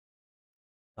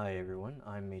Hi everyone,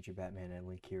 I'm Major Batman at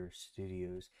Linkira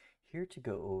Studios, here to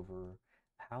go over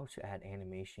how to add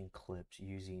animation clips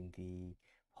using the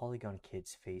Polygon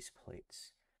Kids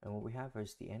faceplates. And what we have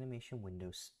is the animation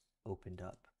windows opened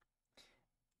up.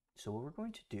 So what we're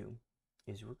going to do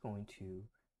is we're going to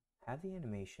have the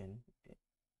animation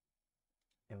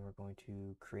and we're going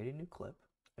to create a new clip.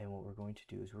 And what we're going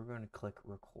to do is we're going to click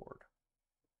record.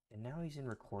 And now he's in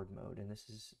record mode, and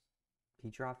he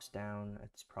drops down.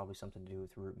 It's probably something to do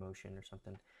with root motion or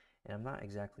something, and I'm not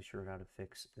exactly sure how to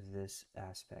fix this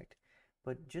aspect,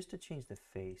 but just to change the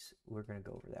face, we're going to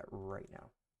go over that right now.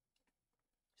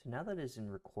 So now that it's in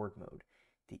record mode,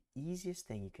 the easiest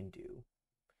thing you can do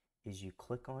is you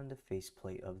click on the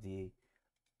faceplate of the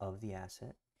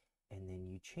asset, and then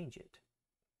you change it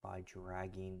by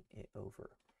dragging it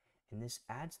over, and this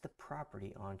adds the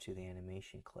property onto the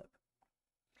animation clip.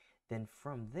 Then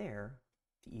from there,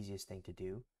 the easiest thing to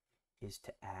do is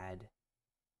to add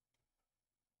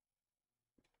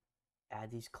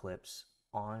these clips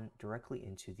on directly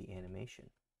into the animation.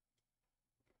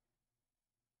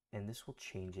 And this will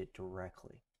change it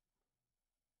directly.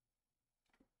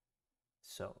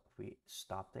 So if we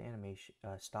stop the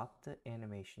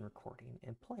animation recording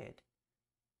and play it,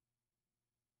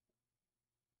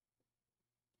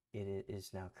 it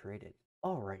is now created.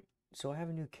 All right, so I have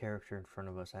a new character in front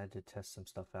of us. I had to test some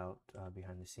stuff out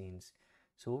behind the scenes.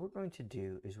 So what we're going to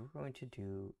do is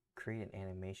create an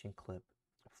animation clip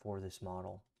for this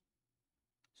model.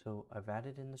 So I've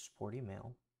added in the sporty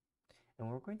male, and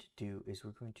what we're going to do is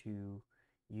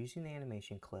using the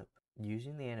animation clip,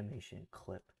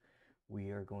 we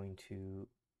are going to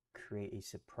create a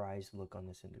surprise look on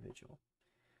this individual.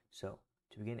 So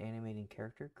to begin animating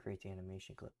character, create the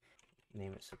animation clip.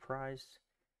 Name it surprise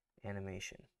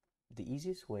animation. The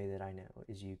easiest way that I know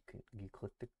is you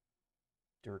click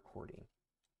the recording.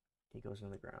 He goes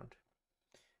on the ground.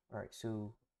 All right,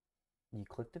 so you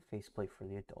click the faceplate for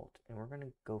the adult, and we're going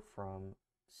to go from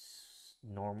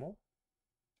normal,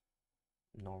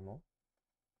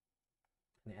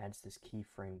 and it adds this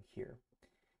keyframe here.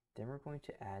 Then we're going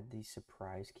to add the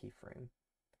surprise keyframe,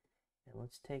 and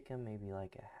let's take him maybe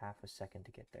like a half a second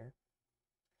to get there,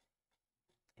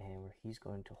 and where he's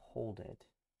going to hold it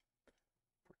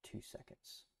for 2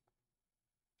 seconds.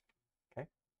 Okay.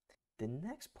 The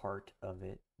next part of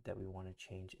it that we want to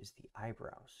change is the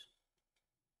eyebrows.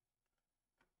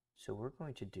 So what we're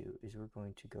going to do is we're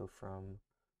going to go from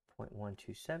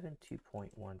 0.127 to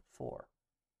 0.14.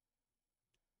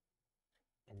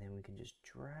 And then we can just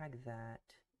drag that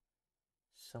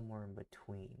somewhere in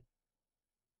between.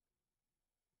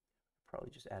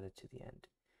 Probably just add it to the end.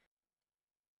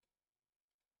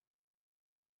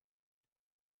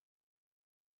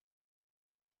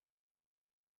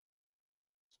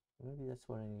 Maybe that's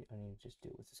what I need to just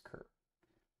do with this curve.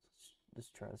 So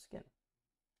let's try this again.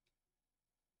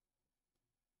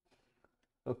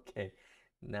 Okay,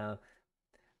 now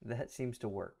that seems to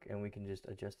work, and we can just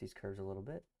adjust these curves a little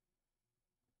bit.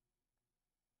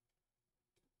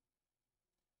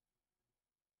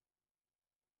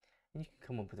 And you can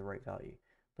come up with the right value.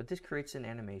 But this creates an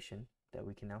animation that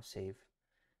we can now save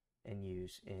and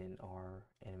use in our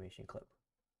animation clip.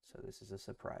 So this is a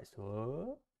surprise.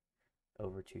 Whoa,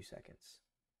 over 2 seconds.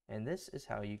 And this is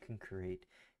how you can create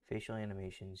facial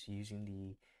animations using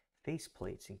the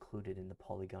faceplates included in the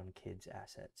Polygon Kids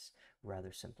assets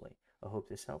rather simply. I hope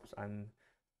this helps. I'm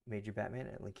Major Batman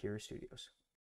at Linkira Studios.